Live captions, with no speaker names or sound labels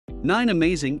9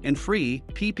 amazing and free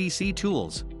PPC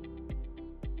tools.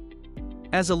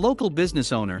 As a local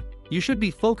business owner, you should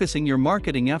be focusing your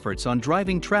marketing efforts on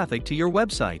driving traffic to your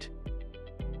website.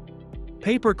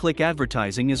 Pay-per-click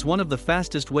advertising is one of the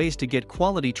fastest ways to get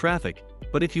quality traffic,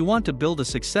 but if you want to build a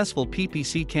successful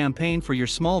PPC campaign for your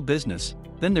small business,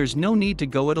 then there's no need to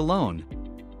go it alone.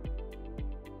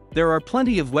 There are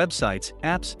plenty of websites,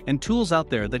 apps, and tools out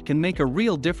there that can make a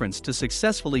real difference to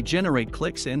successfully generate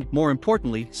clicks and, more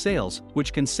importantly, sales,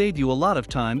 which can save you a lot of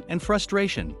time and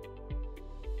frustration.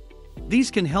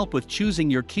 These can help with choosing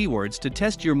your keywords to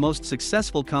test your most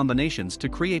successful combinations to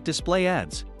create display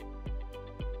ads.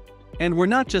 And we're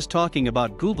not just talking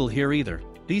about Google here either.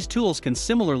 These tools can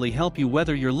similarly help you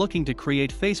whether you're looking to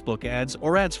create Facebook ads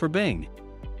or ads for Bing.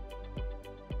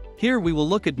 Here we will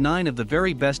look at 9 of the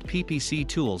very best PPC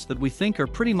tools that we think are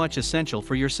pretty much essential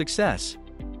for your success.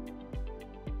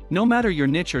 No matter your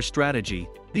niche or strategy,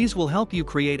 these will help you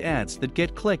create ads that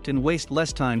get clicked and waste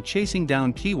less time chasing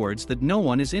down keywords that no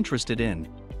one is interested in.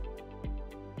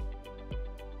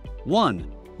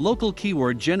 1. Local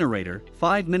Keyword Generator,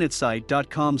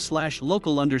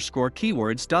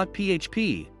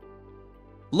 5minutesite.com/local_keywords.php.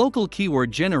 Local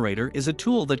Keyword Generator is a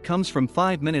tool that comes from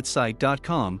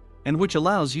 5minutesite.com and which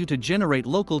allows you to generate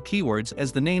local keywords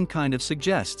as the name kind of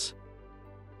suggests.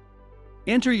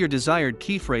 Enter your desired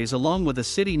key phrase along with a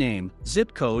city name,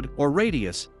 zip code, or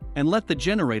radius, and let the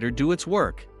generator do its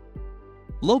work.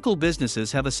 Local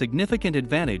businesses have a significant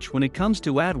advantage when it comes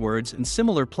to AdWords and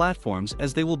similar platforms,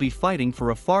 as they will be fighting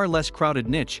for a far less crowded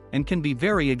niche and can be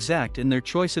very exact in their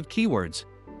choice of keywords.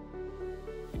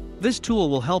 This tool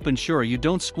will help ensure you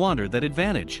don't squander that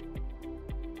advantage.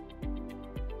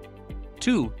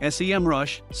 2.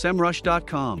 SEMrush,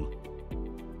 semrush.com.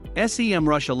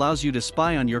 SEMrush allows you to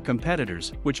spy on your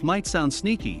competitors, which might sound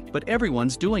sneaky, but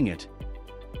everyone's doing it.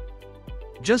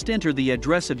 Just enter the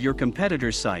address of your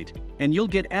competitor's site, and you'll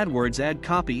get AdWords ad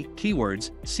copy,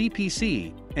 keywords,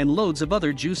 CPC, and loads of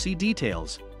other juicy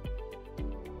details.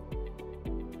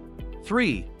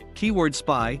 3. Keyword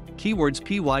Spy,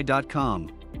 keywordspy.com.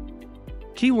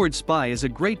 Keyword Spy is a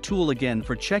great tool again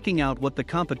for checking out what the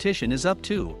competition is up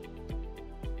to.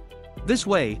 This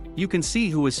way, you can see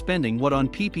who is spending what on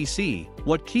PPC,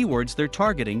 what keywords they're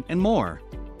targeting, and more.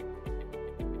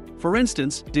 For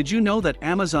instance, did you know that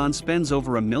Amazon spends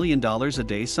over $1 million a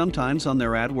day sometimes on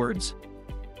their AdWords?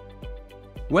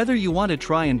 Whether you want to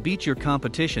try and beat your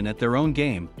competition at their own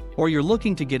game, or you're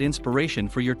looking to get inspiration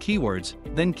for your keywords,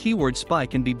 then Keyword Spy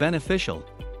can be beneficial.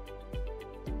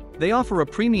 They offer a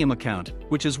premium account,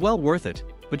 which is well worth it,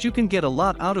 but you can get a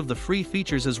lot out of the free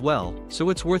features as well,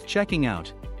 so it's worth checking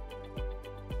out.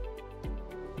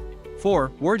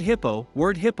 4. WordHippo,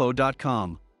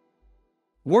 wordhippo.com.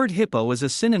 WordHippo is a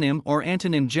synonym or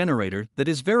antonym generator that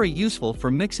is very useful for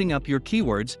mixing up your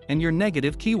keywords and your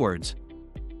negative keywords.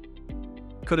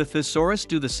 Could a thesaurus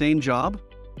do the same job?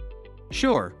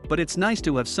 Sure, but it's nice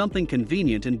to have something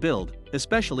convenient and build,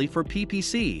 especially for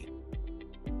PPC.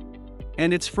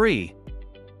 And it's free.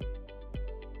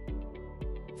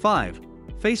 5.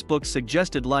 Facebook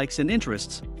Suggested Likes and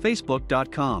Interests,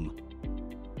 facebook.com.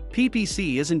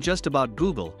 PPC isn't just about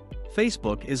Google.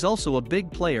 Facebook is also a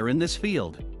big player in this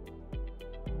field.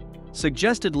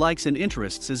 Suggested Likes and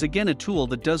Interests is again a tool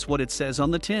that does what it says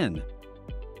on the tin.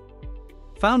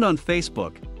 Found on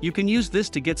Facebook, you can use this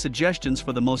to get suggestions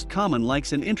for the most common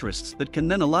likes and interests that can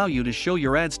then allow you to show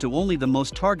your ads to only the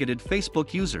most targeted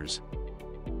Facebook users.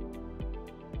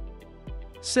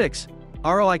 6.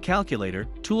 ROI Calculator,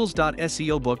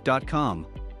 tools.seobook.com.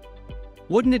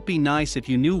 Wouldn't it be nice if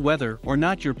you knew whether or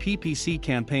not your PPC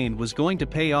campaign was going to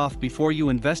pay off before you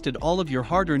invested all of your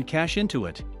hard-earned cash into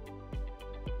it?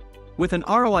 With an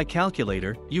ROI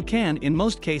calculator, you can, in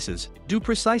most cases, do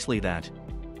precisely that.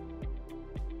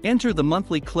 Enter the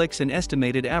monthly clicks and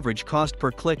estimated average cost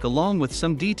per click along with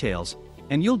some details,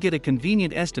 and you'll get a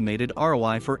convenient estimated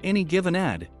ROI for any given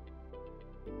ad.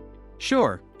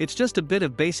 Sure, it's just a bit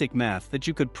of basic math that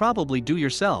you could probably do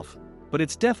yourself, but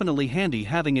it's definitely handy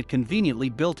having it conveniently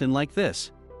built in like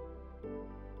this.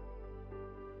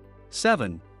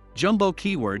 7. Jumbo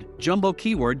Keyword,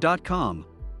 jumbokeyword.com.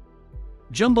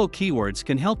 Jumbo Keywords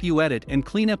can help you edit and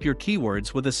clean up your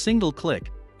keywords with a single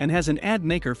click, and has an ad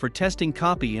maker for testing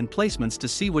copy and placements to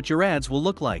see what your ads will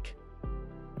look like.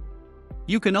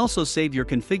 You can also save your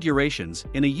configurations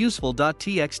in a useful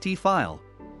 .txt file.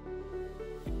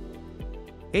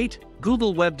 8.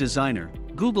 Google Web Designer,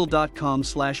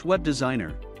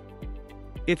 google.com/webdesigner.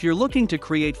 If you're looking to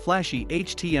create flashy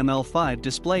HTML5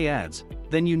 display ads,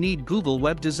 then you need Google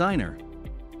Web Designer.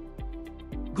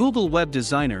 Google Web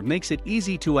Designer makes it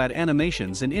easy to add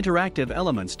animations and interactive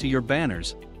elements to your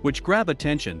banners, which grab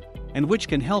attention, and which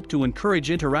can help to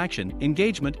encourage interaction,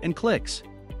 engagement, and clicks.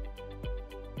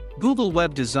 Google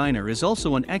Web Designer is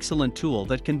also an excellent tool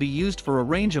that can be used for a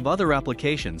range of other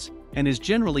applications, and is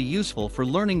generally useful for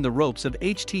learning the ropes of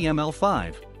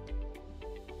HTML5.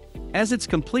 As it's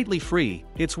completely free,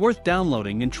 it's worth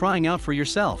downloading and trying out for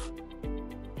yourself.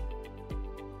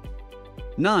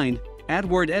 9.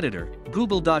 AdWord Editor,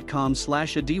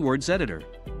 google.com/AdWords Editor.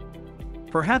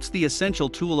 Perhaps the essential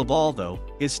tool of all, though,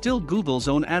 is still Google's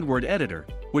own AdWord Editor,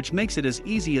 which makes it as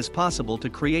easy as possible to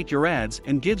create your ads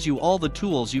and gives you all the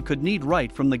tools you could need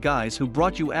right from the guys who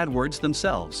brought you AdWords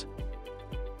themselves.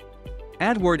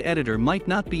 AdWord Editor might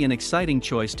not be an exciting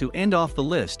choice to end off the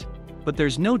list, but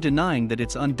there's no denying that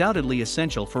it's undoubtedly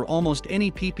essential for almost any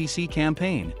PPC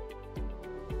campaign.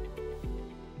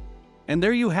 And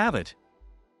there you have it.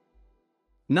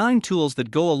 9 tools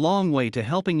that go a long way to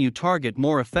helping you target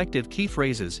more effective key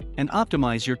phrases and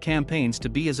optimize your campaigns to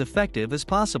be as effective as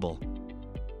possible.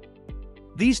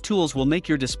 These tools will make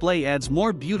your display ads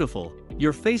more beautiful,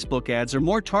 your Facebook ads are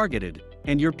more targeted,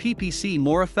 and your PPC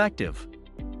more effective.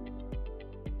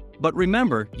 But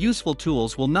remember, useful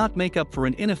tools will not make up for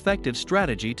an ineffective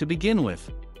strategy to begin with.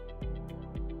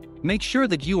 Make sure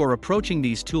that you are approaching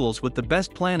these tools with the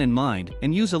best plan in mind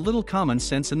and use a little common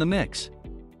sense in the mix.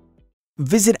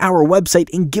 Visit our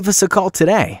website and give us a call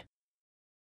today.